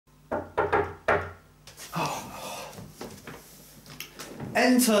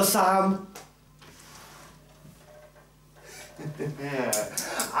Enter, Sam.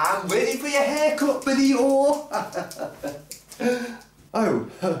 I'm ready for your haircut, Benito. Oh,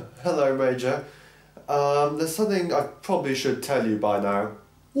 hello, Major. There's something I probably should tell you by now.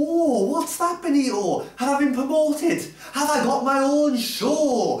 Oh, what's that, Benito? Have I been promoted? Have I got my own show?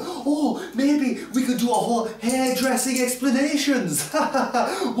 Oh, maybe we could do a whole hairdressing explanations.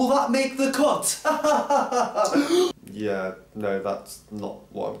 Will that make the cut? Yeah, no, that's not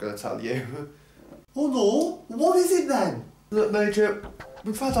what I'm going to tell you. Oh no, what is it then? Look, Major,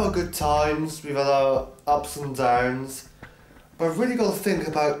 we've had our good times, we've had our ups and downs, but I've really got to think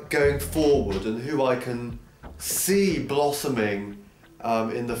about going forward and who I can see blossoming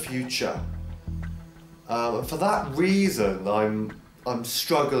in the future. And for that reason, I'm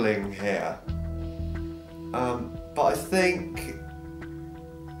struggling here. But I think,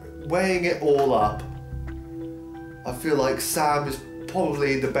 weighing it all up, I feel like Sam is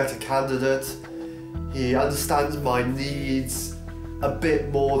probably the better candidate. He understands my needs a bit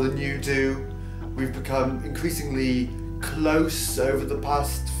more than you do. We've become increasingly close over the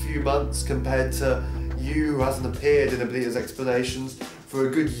past few months compared to you, who hasn't appeared in Benito's explanations for a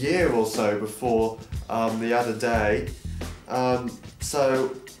good year or so before the other day.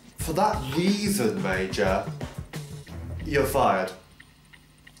 So, for that reason, Major, you're fired.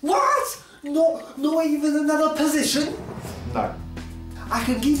 What? Not even another position? No. I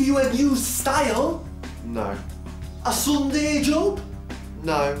can give you a new style? No. A Sunday job?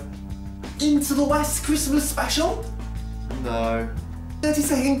 No. Into the West Christmas special? No.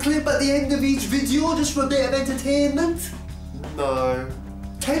 30-second clip at the end of each video just for a bit of entertainment? No.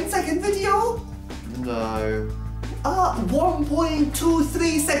 10-second video? No.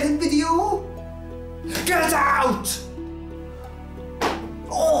 1.23-second video? Get out!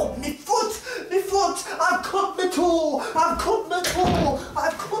 Oh, my foot! My foot! I've cut my toe! I've cut my toe!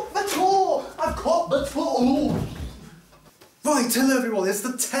 I've cut my toe! I've cut my toe! Right, hello everyone, it's the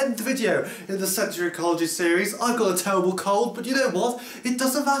 10th video in the Sensory Ecology series. I've got a terrible cold, but you know what? It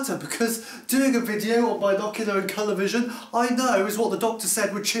doesn't matter, because doing a video on binocular and colour vision, I know is what the doctor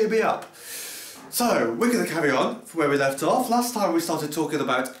said would cheer me up. So, we're going to carry on from where we left off. Last time we started talking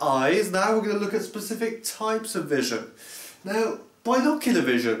about eyes, now we're going to look at specific types of vision. Now, binocular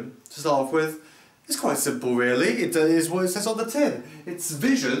vision, to start off with, is quite simple really. It is what it says on the tin. It's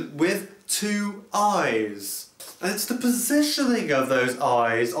vision with two eyes. And it's the positioning of those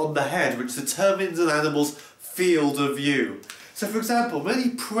eyes on the head which determines an animal's field of view. So for example, many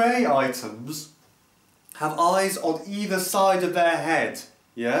prey items have eyes on either side of their head,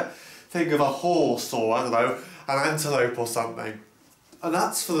 yeah? Think of a horse or, I don't know, an antelope or something. And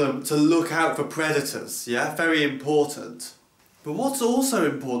that's for them to look out for predators, yeah? Very important. But what's also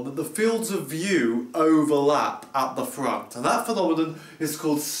important, that the fields of view overlap at the front. And that phenomenon is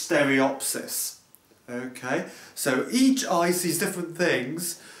called stereopsis. Okay, so each eye sees different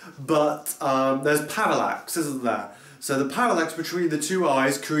things, but there's parallax, isn't there? So the parallax between the two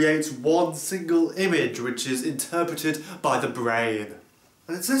eyes creates one single image which is interpreted by the brain.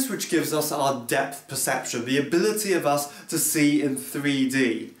 And it's this which gives us our depth perception, the ability of us to see in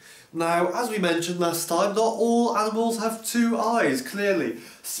 3D. Now, as we mentioned last time, not all animals have two eyes, clearly.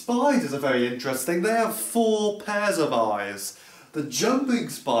 Spiders are very interesting. They have 4 pairs of eyes. The jumping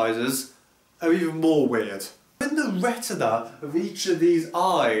spiders are even more weird. In the retina of each of these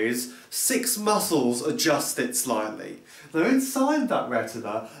eyes, 6 muscles adjust it slightly. Now inside that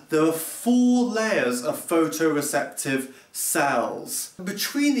retina, there are 4 layers of photoreceptive cells.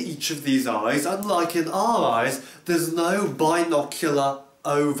 Between each of these eyes, unlike in our eyes, there's no binocular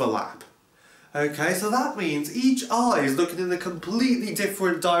overlap. Okay, so that means each eye is looking in a completely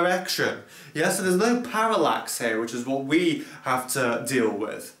different direction. Yeah, so there's no parallax here, which is what we have to deal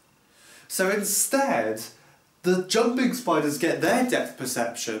with. So instead, the jumping spiders get their depth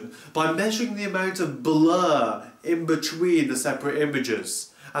perception by measuring the amount of blur in between the separate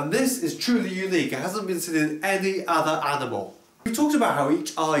images. And this is truly unique. It hasn't been seen in any other animal. We talked about how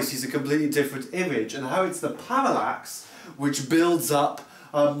each eye sees a completely different image and how it's the parallax which builds up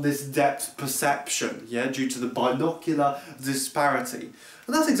this depth perception, yeah, due to the binocular disparity.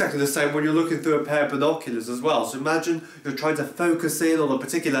 And that's exactly the same when you're looking through a pair of binoculars as well. So imagine you're trying to focus in on a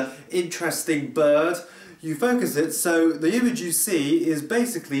particular interesting bird. You focus it so the image you see is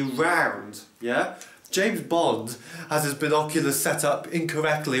basically round, yeah? James Bond has his binoculars set up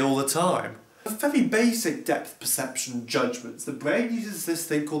incorrectly all the time. Very basic depth perception judgments. The brain uses this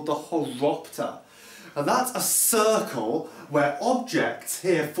thing called the horopter. And that's a circle where objects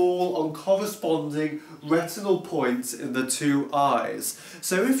here fall on corresponding retinal points in the two eyes.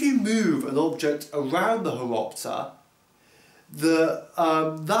 So if you move an object around the horopter,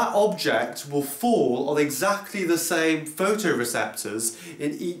 that object will fall on exactly the same photoreceptors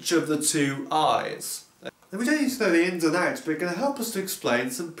in each of the two eyes. And we don't need to know the ins and outs, but it's going to help us to explain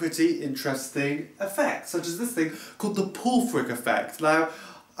some pretty interesting effects, such as this thing called the Pulfric effect. Now,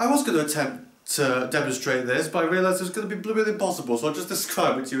 I was going to attempt to demonstrate this, but I realised it was going to be blooming impossible, so I'll just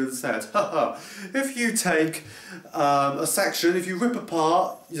describe it to you instead. If you take a section, if you rip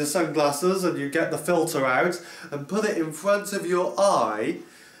apart your sunglasses and you get the filter out and put it in front of your eye,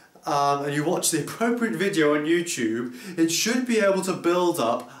 and you watch the appropriate video on YouTube, it should be able to build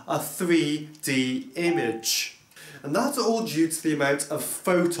up a 3D image. And that's all due to the amount of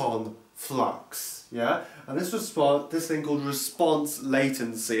photon flux, yeah? And this thing called response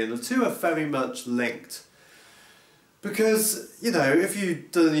latency, and the two are very much linked. Because, you know, if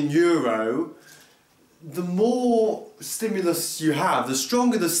you've done any neuro, the more stimulus you have, the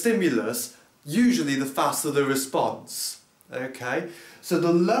stronger the stimulus, usually the faster the response. Okay? So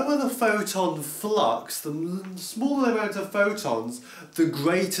the lower the photon flux, the smaller the amount of photons, the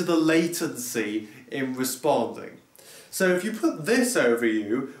greater the latency in responding. So if you put this over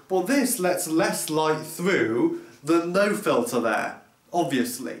you, well, this lets less light through than no filter there,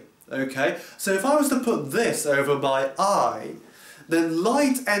 obviously. Okay? So if I was to put this over my eye, then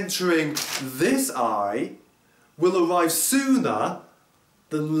light entering this eye will arrive sooner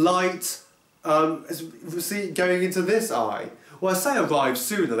than light going into this eye. Well, I say arrive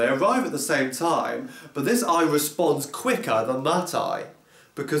sooner, they arrive at the same time, but this eye responds quicker than that eye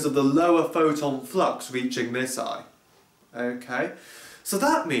because of the lower photon flux reaching this eye. Okay? So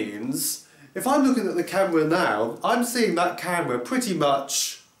that means, if I'm looking at the camera now, I'm seeing that camera pretty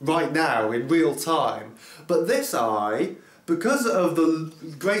much right now in real time, but this eye, because of the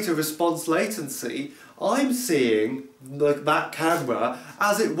greater response latency, I'm seeing that camera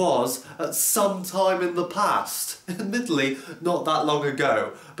as it was at some time in the past. Admittedly, not that long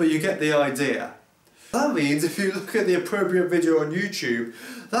ago, but you get the idea. That means if you look at the appropriate video on YouTube,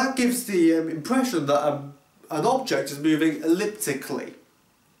 that gives the impression that an object is moving elliptically.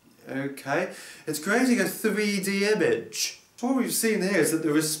 Okay? It's creating a 3D image. So what we've seen here is that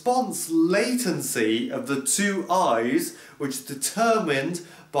the response latency of the two eyes, which is determined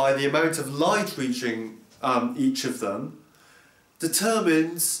by the amount of light reaching each of them,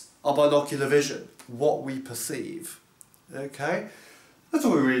 determines our binocular vision, what we perceive. Okay? That's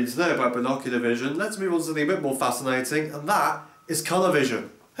all we really need to know about binocular vision. Let's move on to something a bit more fascinating, and that is colour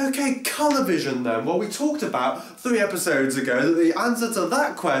vision. Okay, colour vision then. Well, we talked about 3 episodes ago that the answer to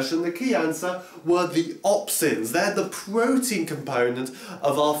that question, the key answer, were the opsins. They're the protein component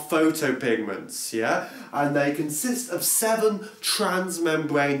of our photopigments, yeah? And they consist of 7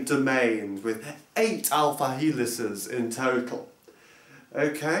 transmembrane domains with 8 alpha helices in total.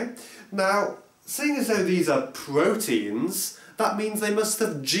 Okay? Now, seeing as though these are proteins, that means they must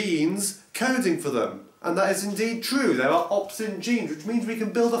have genes coding for them. And that is indeed true. There are opsin genes, which means we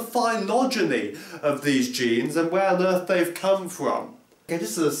can build a phylogeny of these genes and where on earth they've come from. Okay,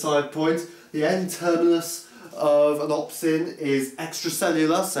 just as a side point, the N-terminus of an opsin is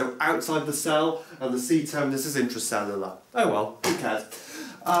extracellular, so outside the cell, and the C-terminus is intracellular. Oh well, who cares?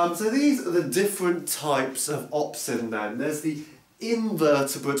 So these are the different types of opsin then. There's the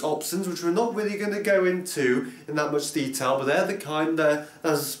invertebrate opsins, which we're not really going to go into in that much detail, but they're the kind that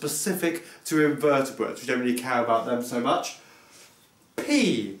are specific to invertebrates. We don't really care about them so much.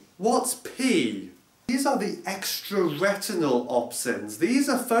 P. What's P? These are the extraretinal opsins. These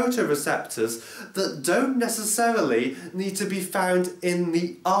are photoreceptors that don't necessarily need to be found in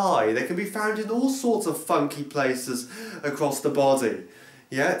the eye. They can be found in all sorts of funky places across the body.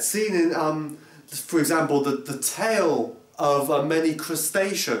 Yeah, it's seen in, for example, the tail of many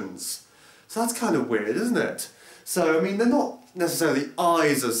crustaceans. So that's kind of weird, isn't it? So, I mean, they're not necessarily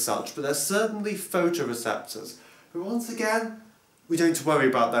eyes as such, but they're certainly photoreceptors. But once again, we don't need to worry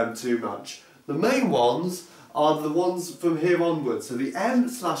about them too much. The main ones are the ones from here onwards. So the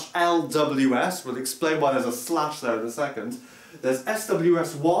M/LWS, we'll explain why there's a slash there in a second. There's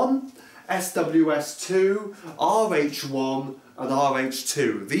SWS1, SWS2, RH1, and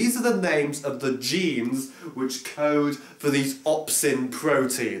RH2. These are the names of the genes which code for these opsin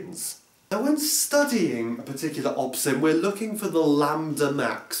proteins. Now when studying a particular opsin, we're looking for the lambda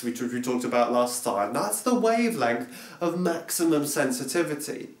max, which we talked about last time. That's the wavelength of maximum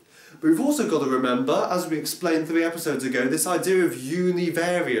sensitivity. But we've also got to remember, as we explained 3 episodes ago, this idea of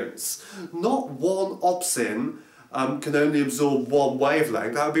univariance. Not one opsin can only absorb one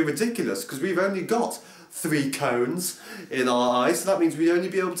wavelength. That would be ridiculous, because we've only got 3 cones in our eyes, so that means we'd only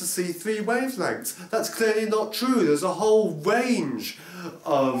be able to see 3 wavelengths. That's clearly not true. There's a whole range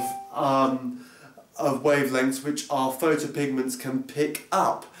of of wavelengths which our photopigments can pick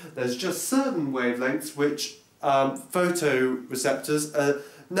up. There's just certain wavelengths which photoreceptors are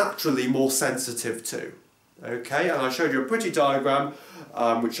naturally more sensitive to. Okay, and I showed you a pretty diagram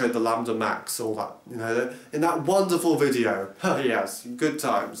which showed the lambda max, all that, you know, in that wonderful video. Yes, good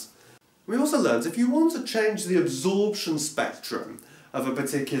times. We also learned if you want to change the absorption spectrum of a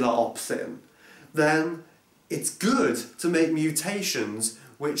particular opsin, then it's good to make mutations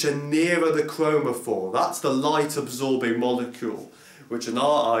which are nearer the chromophore. That's the light absorbing molecule, which in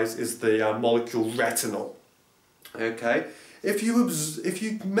our eyes is the molecule retinol. Okay? If you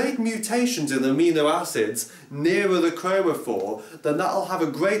make mutations in amino acids nearer the chromophore, then that'll have a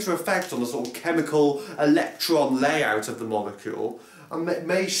greater effect on the sort of chemical electron layout of the molecule, and it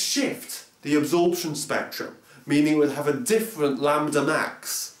may shift the absorption spectrum, meaning it would have a different lambda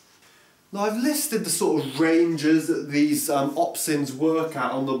max. Now I've listed the sort of ranges that these opsins work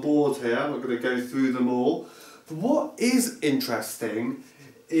at on the board here. I'm not going to go through them all. But what is interesting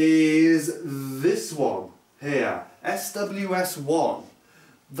is this one here, SWS1.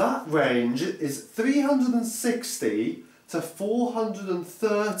 That range is 360 to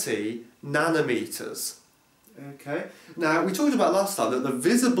 430 nanometers. Okay. Now, we talked about last time that the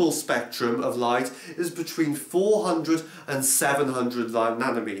visible spectrum of light is between 400 and 700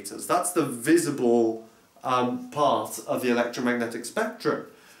 nanometers. That's the visible part of the electromagnetic spectrum.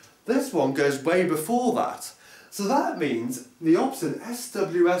 This one goes way before that. So that means the opsin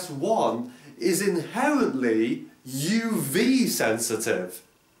SWS1 is inherently UV sensitive.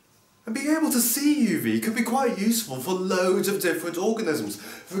 And being able to see UV can be quite useful for loads of different organisms.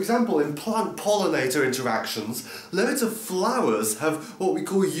 For example, in plant pollinator interactions, loads of flowers have what we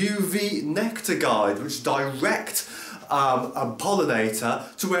call UV nectar guide, which direct a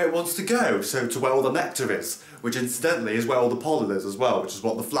pollinator to where it wants to go, so to where all the nectar is, which incidentally is where all the pollen is as well, which is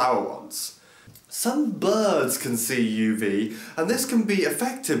what the flower wants. Some birds can see UV, and this can be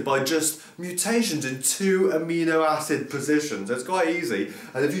affected by just mutations in 2 amino acid positions. It's quite easy.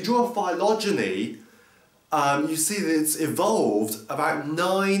 And if you draw a phylogeny, you see that it's evolved about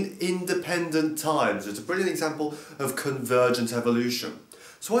 9 independent times. It's a brilliant example of convergent evolution.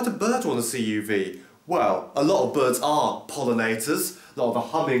 So why do birds want to see UV? Well, a lot of birds are pollinators. A lot of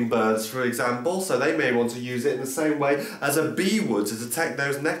the hummingbirds, for example, so they may want to use it in the same way as a bee would to detect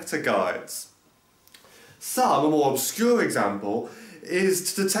those nectar guides. Some, a more obscure example,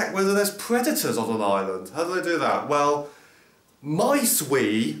 is to detect whether there's predators on an island. How do they do that? Well, mice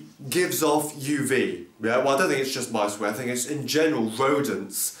wee gives off UV. Yeah, well, I don't think it's just mice wee, I think it's in general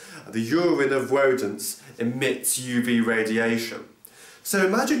rodents. The urine of rodents emits UV radiation. So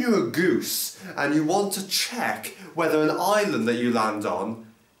imagine you're a goose and you want to check whether an island that you land on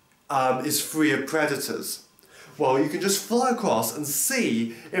is free of predators. Well, you can just fly across and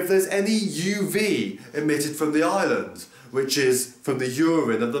see if there's any UV emitted from the island, which is from the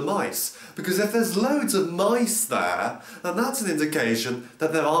urine of the mice. Because if there's loads of mice there, then that's an indication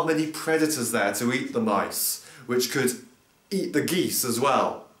that there aren't many predators there to eat the mice, which could eat the geese as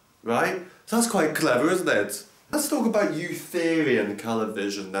well, right? So that's quite clever, isn't it? Let's talk about eutherian colour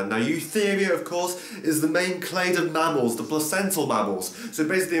vision then. Now, eutheria, of course, is the main clade of mammals, the placental mammals. So it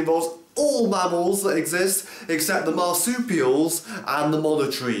basically involves all mammals that exist except the marsupials and the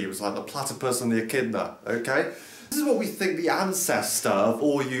monotremes, like the platypus and the echidna, okay? This is what we think the ancestor of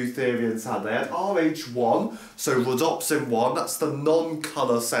all eutherians had. They had Rh1, so rhodopsin 1, that's the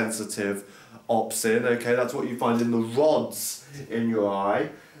non-colour sensitive opsin, okay? That's what you find in the rods in your eye.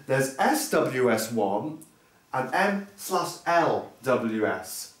 There's SWS1 and M/LWS.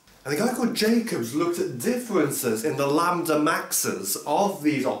 And a guy called Jacobs looked at differences in the lambda maxes of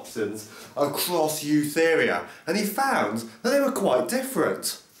these opsins across eutheria, and he found that they were quite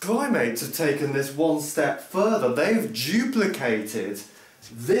different. Primates have taken this one step further. They've duplicated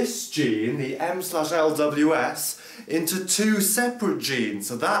this gene, the M/LWS, into 2 separate genes.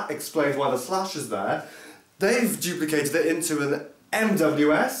 So that explains why the slash is there. They've duplicated it into an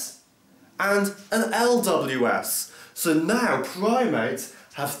MWS and an LWS. So now primates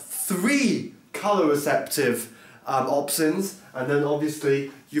have 3 colour receptive opsins, and then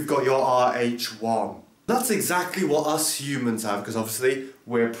obviously you've got your Rh1. That's exactly what us humans have, because obviously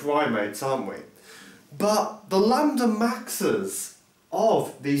we're primates, aren't we? But the lambda maxes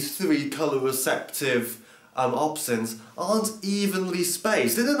of these 3 colour receptive opsins aren't evenly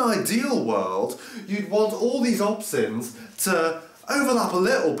spaced. In an ideal world, you'd want all these opsins to overlap a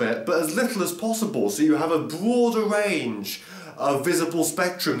little bit, but as little as possible, so you have a broader range of visible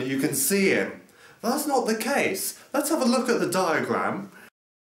spectrum that you can see in. That's not the case. Let's have a look at the diagram.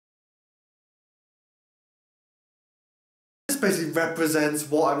 This just basically represents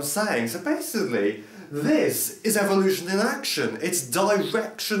what I'm saying. So basically, this is evolution in action. It's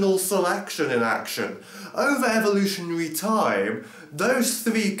directional selection in action. Over evolutionary time, those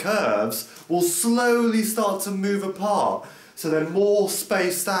three curves will slowly start to move apart. So they're more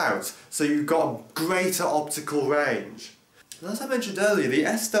spaced out. So you've got a greater optical range. And as I mentioned earlier, the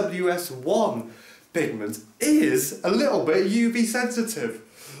SWS1 pigment is a little bit UV sensitive.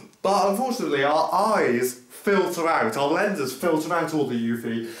 But unfortunately, our eyes filter out, our lenses filter out all the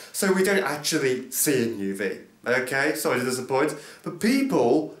UV, so we don't actually see in UV. Okay, sorry to disappoint. But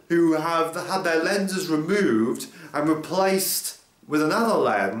people who have had their lenses removed and replaced with another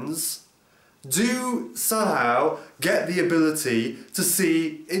lens do somehow get the ability to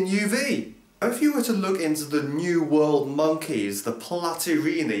see in UV. If you were to look into the New World monkeys, the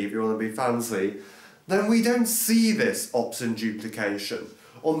Platyrrhini, if you want to be fancy, then we don't see this opsin duplication.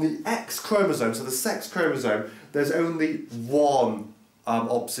 On the X chromosome, so the sex chromosome, there's only one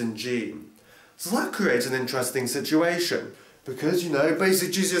opsin gene. So that creates an interesting situation. Because, you know,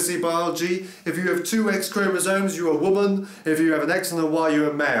 basic GCSE biology, if you have two X chromosomes, you're a woman. If you have an X and a Y, you're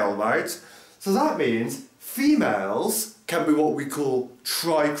a male, right? So that means females can be what we call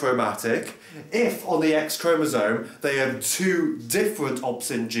trichromatic if on the X chromosome they have two different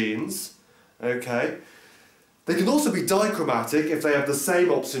opsin genes, okay? They can also be dichromatic if they have the same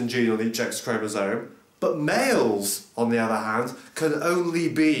opsin gene on each X chromosome, but males, on the other hand, can only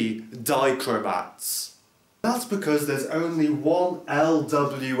be dichromats. That's because there's only one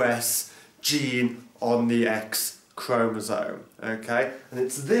LWS gene on the X chromosome, okay? And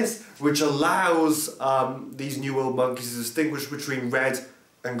it's this which allows these New World monkeys to distinguish between red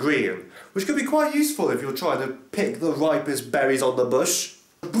and green, which can be quite useful if you're trying to pick the ripest berries on the bush.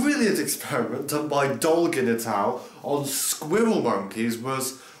 A brilliant experiment done by Dolgin et al. On squirrel monkeys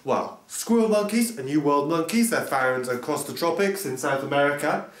was, well, squirrel monkeys and New World monkeys, they're found across the tropics in South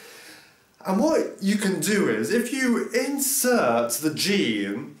America. And what you can do is, if you insert the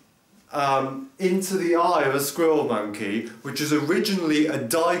gene into the eye of a squirrel monkey, which is originally a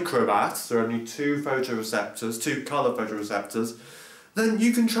dichromat, so only two photoreceptors, two colour photoreceptors, then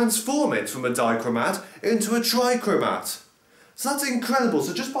you can transform it from a dichromat into a trichromat. So that's incredible.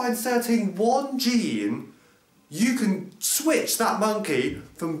 So just by inserting one gene, you can switch that monkey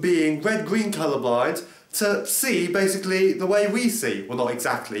from being red-green colourblind to see basically the way we see. Well, not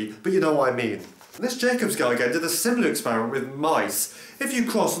exactly, but you know what I mean. This Jacobs guy again did a similar experiment with mice. If you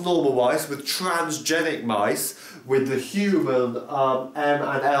cross normal mice with transgenic mice with the human M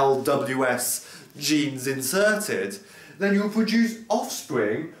and LWS genes inserted, then you'll produce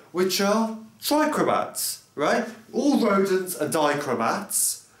offspring which are trichromats. Right? All rodents are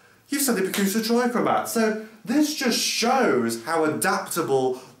dichromats. You suddenly produce a trichromat. So this just shows how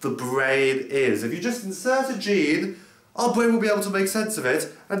adaptable the brain is. If you just insert a gene, our brain will be able to make sense of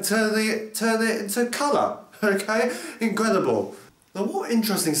it and turn it into colour. Okay? Incredible. Now what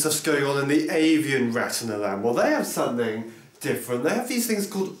interesting stuff's going on in the avian retina then? Well, they have something different. They have these things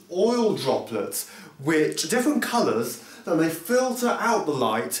called oil droplets, which are different colours, and they filter out the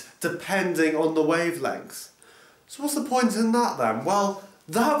light depending on the wavelength. So what's the point in that then? Well,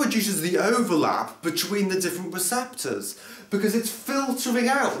 that reduces the overlap between the different receptors because it's filtering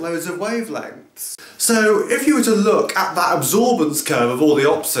out loads of wavelengths. So if you were to look at that absorbance curve of all the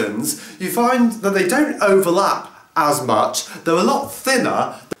opsins, you find that they don't overlap as much. They're a lot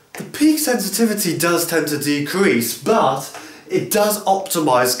thinner. The peak sensitivity does tend to decrease, but it does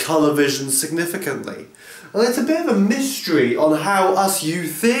optimise colour vision significantly. And it's a bit of a mystery on how us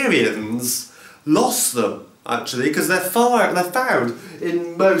eutherians lost them, actually, because they're found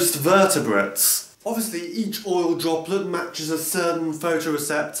in most vertebrates. Obviously, each oil droplet matches a certain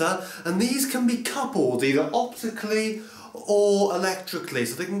photoreceptor, and these can be coupled either optically or electrically,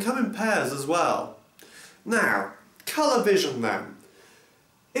 so they can come in pairs as well. Now, colour vision then.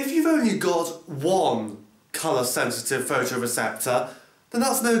 If you've only got one colour-sensitive photoreceptor, then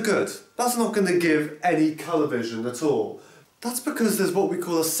that's no good. That's not going to give any colour vision at all. That's because there's what we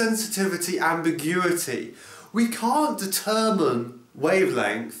call a sensitivity ambiguity. We can't determine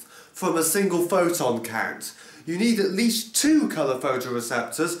wavelength from a single photon count. You need at least two colour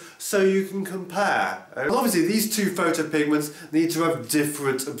photoreceptors so you can compare. And obviously these two photopigments need to have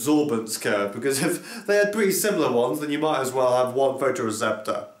different absorbance curve, because if they had pretty similar ones, then you might as well have one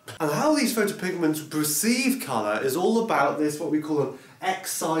photoreceptor. And how these photopigments perceive colour is all about this, what we call an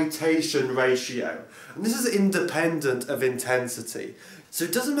excitation ratio. And this is independent of intensity. So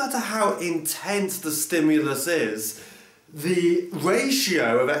it doesn't matter how intense the stimulus is, the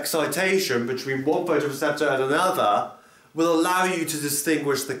ratio of excitation between one photoreceptor and another will allow you to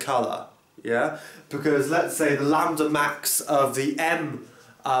distinguish the colour. yeah? Because let's say the lambda max of the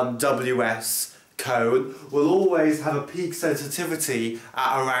MWS cone will always have a peak sensitivity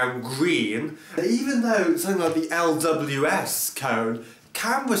at around green. Even though something like the LWS cone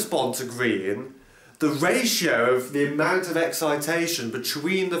can respond to green, the ratio of the amount of excitation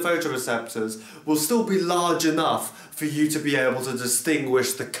between the photoreceptors will still be large enough for you to be able to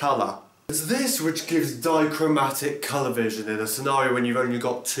distinguish the colour. It's this which gives dichromatic colour vision in a scenario when you've only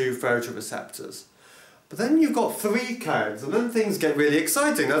got 2 photoreceptors. But then you've got 3 cones, and then things get really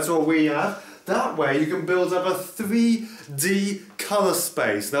exciting. That's what we have. That way you can build up a 3D colour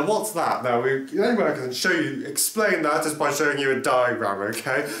space. Now what's that? Now the only way I can explain that is by showing you a diagram,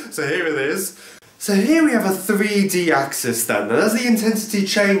 okay? So here it is. So here we have a 3D axis then, and as the intensity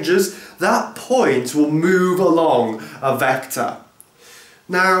changes, that point will move along a vector.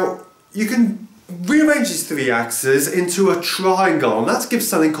 Now, you can rearrange these 3 axes into a triangle, and that gives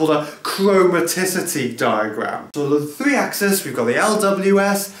something called a chromaticity diagram. So the 3 axes, we've got the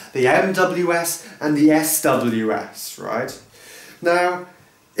LWS, the MWS, and the SWS, right? Now,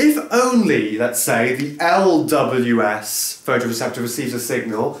 if only, let's say, the LWS photoreceptor receives a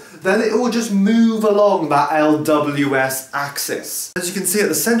signal, then it will just move along that LWS axis. As you can see at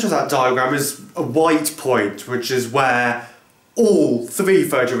the centre of that diagram is a white point, which is where all 3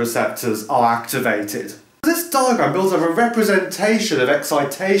 photoreceptors are activated. This diagram builds up a representation of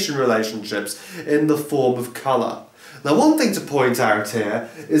excitation relationships in the form of colour. Now one thing to point out here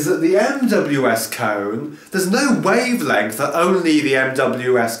is that the MWS cone, there's no wavelength that only the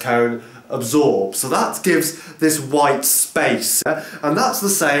MWS cone absorbs, so that gives this white space, and that's the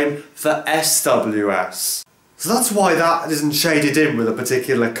same for SWS. So that's why that isn't shaded in with a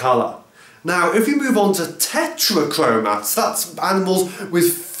particular colour. Now if you move on to tetrachromats, that's animals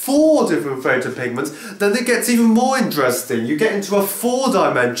with 4 different photopigments, then it gets even more interesting. You get into a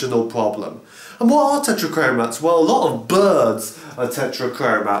 4-dimensional problem. And what are tetrachromats? Well, a lot of birds are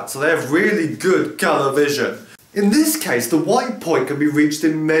tetrachromats, so they have really good colour vision. In this case, the white point can be reached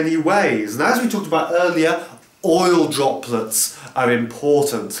in many ways, and as we talked about earlier, oil droplets are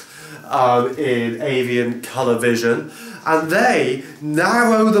important in avian colour vision, and they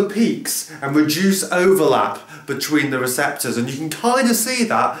narrow the peaks and reduce overlap between the receptors, and you can kind of see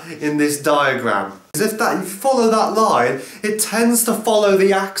that in this diagram. If you follow that line, it tends to follow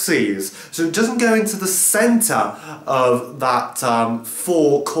the axes, so it doesn't go into the centre of that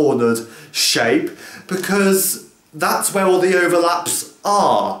 4-cornered shape, because that's where all the overlaps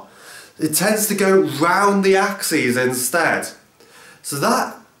are. It tends to go round the axes instead. So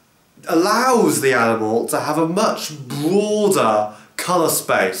that allows the animal to have a much broader colour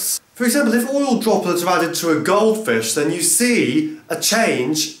space. For example, if oil droplets are added to a goldfish, then you see a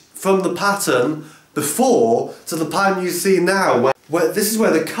change from the pattern before to the pattern you see now, where this is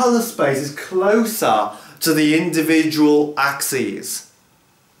where the colour space is closer to the individual axes.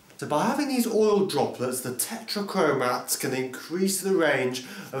 So by having these oil droplets, the tetrachromats can increase the range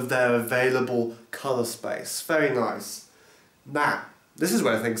of their available colour space. Very nice. Now, this is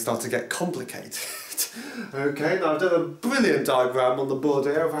where things start to get complicated. Okay, now I've done a brilliant diagram on the board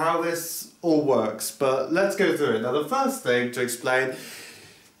here of how this all works, but let's go through it. Now the first thing to explain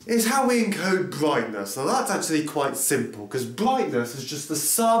is how we encode brightness. Now that's actually quite simple, because brightness is just the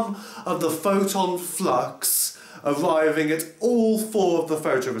sum of the photon flux arriving at all 4 of the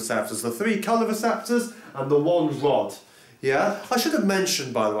photoreceptors, the 3 colour receptors and the 1 rod. Yeah, I should have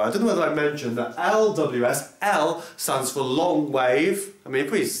mentioned, by the way, I don't know whether I mentioned that LWS, L stands for long wave. I mean, it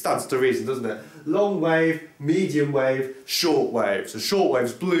pretty stands to reason, doesn't it? Long wave, medium wave, short wave. So short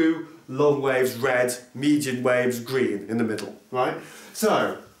wave's blue, long wave's red, medium wave's green in the middle, right?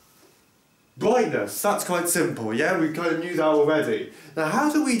 So, brightness, that's quite simple, yeah? We kind of knew that already. Now, how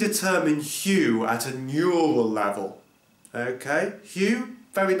do we determine hue at a neural level? Okay, hue,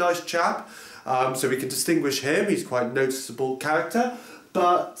 very nice chap. So we can distinguish him, he's quite a noticeable character.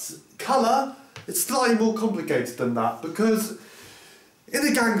 But colour, it's slightly more complicated than that, because in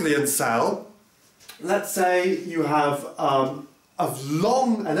a ganglion cell, let's say you have an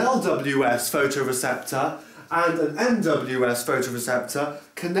LWS photoreceptor and an MWS photoreceptor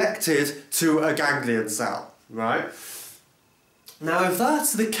connected to a ganglion cell, right? Now if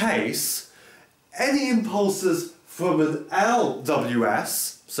that's the case, any impulses from an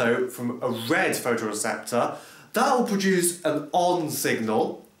LWS, so from a red photoreceptor, that will produce an on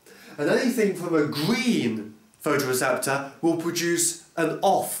signal, and anything from a green photoreceptor will produce an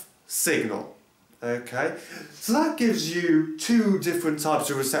off signal. Okay, so that gives you 2 different types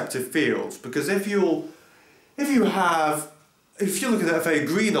of receptive fields, because if you're looking at a very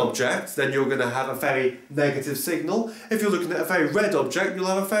green object, then you're going to have a very negative signal. If you're looking at a very red object, you'll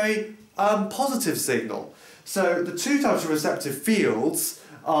have a very positive signal. So the two types of receptive fields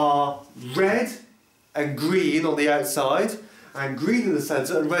are red and green on the outside, and green in the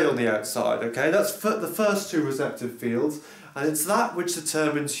centre and red on the outside. Okay, that's the first two receptive fields, and it's that which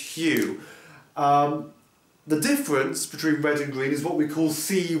determines hue. The difference between red and green is what we call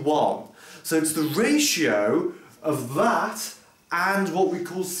C1. So it's the ratio of that and what we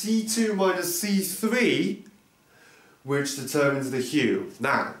call C2 minus C3 which determines the hue.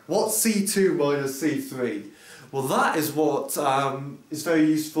 Now, what's C2 minus C3? Well, that is what is very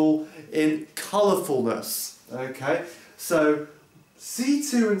useful in colourfulness. Okay, so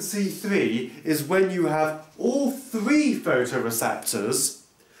C2 and C3 is when you have all three photoreceptors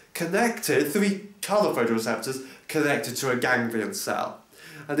connected, three colour photoreceptors connected to a ganglion cell.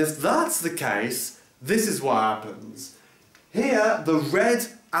 And if that's the case, this is what happens. Here, the red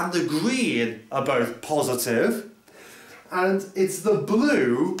and the green are both positive, and it's the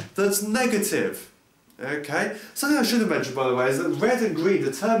blue that's negative. Okay, something I should have mentioned, by the way, is that red and green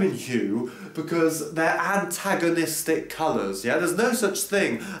determine hue because they're antagonistic colours. Yeah, there's no such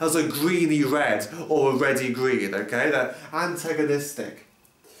thing as a greeny red or a reddy green. Okay, they're antagonistic.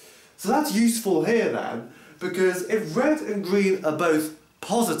 So that's useful here then, because if red and green are both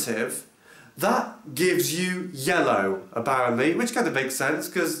positive, that gives you yellow, apparently, which kind of makes sense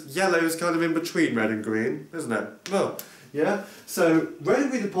because yellow is kind of in between red and green, isn't it? Well, yeah. So red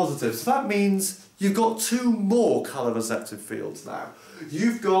and green are positive, so that means you've got two more colour receptive fields now.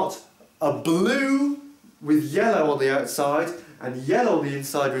 You've got a blue with yellow on the outside and yellow on the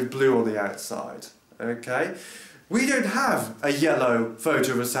inside with blue on the outside. Okay? We don't have a yellow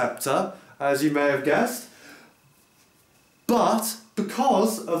photoreceptor, as you may have guessed, but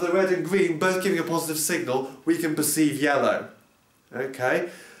because of the red and green both giving a positive signal, we can perceive yellow. Okay?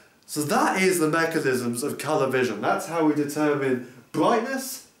 So that is the mechanisms of colour vision. That's how we determine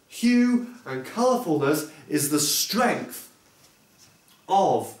brightness, hue and colourfulness is the strength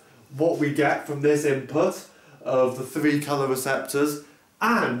of what we get from this input of the three colour receptors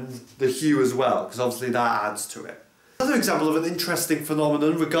and the hue as well, because obviously that adds to it. Another example of an interesting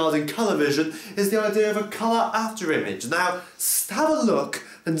phenomenon regarding colour vision is the idea of a colour after image. Now, have a look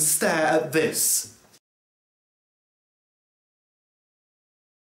and stare at this.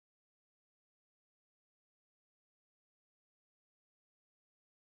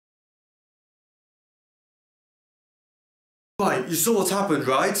 Right, you saw what's happened,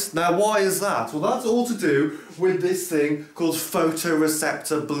 right? Now why is that? Well, that's all to do with this thing called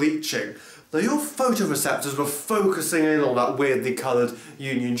photoreceptor bleaching. Now your photoreceptors were focusing in on that weirdly coloured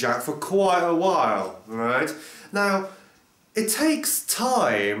Union Jack for quite a while, right? Now, it takes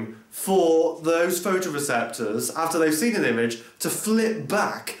time for those photoreceptors, after they've seen an image, to flip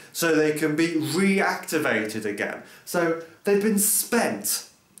back so they can be reactivated again. So they've been spent,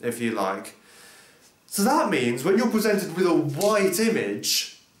 if you like. So that means when you're presented with a white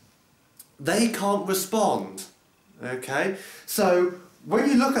image, they can't respond, okay? So when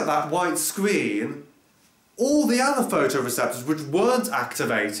you look at that white screen, all the other photoreceptors which weren't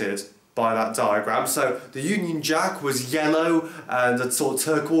activated by that diagram, so the Union Jack was yellow and a sort of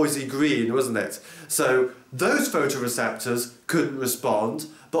turquoisey green, wasn't it? So those photoreceptors couldn't respond,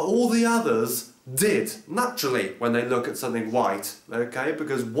 but all the others did, naturally, when they look at something white, okay?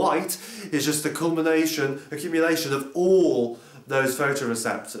 Because white is just a accumulation of all those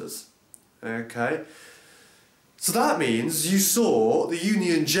photoreceptors, okay? So that means you saw the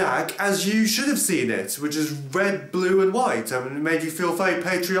Union Jack as you should have seen it, which is red, blue and white, and it made you feel very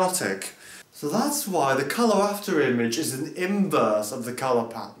patriotic. So that's why the colour after image is an inverse of the colour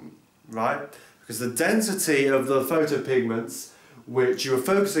pattern, right? Because the density of the photopigments which you were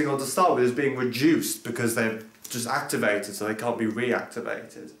focusing on to start with is being reduced because they're just activated, so they can't be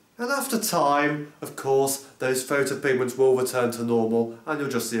reactivated. And after time, of course, those photopigments will return to normal and you'll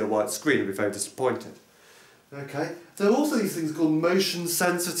just see a white screen and be very disappointed. Okay? There are also these things called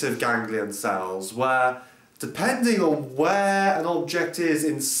motion-sensitive ganglion cells, where depending on where an object is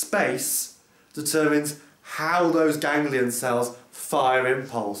in space determines how those ganglion cells fire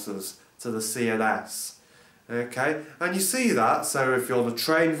impulses to the CNS. Okay, and you see that, so if you're on a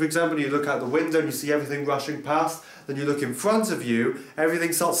train, for example, you look out the window and you see everything rushing past, then you look in front of you,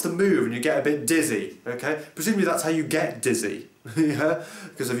 everything starts to move and you get a bit dizzy, okay? Presumably that's how you get dizzy, yeah?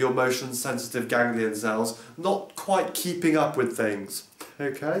 Because of your motion-sensitive ganglion cells not quite keeping up with things,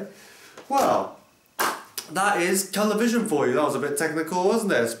 okay? Well, that is colour vision for you. That was a bit technical,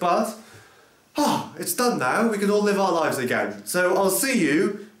 wasn't it? But, it's done now. We can all live our lives again. So I'll see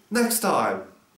you next time.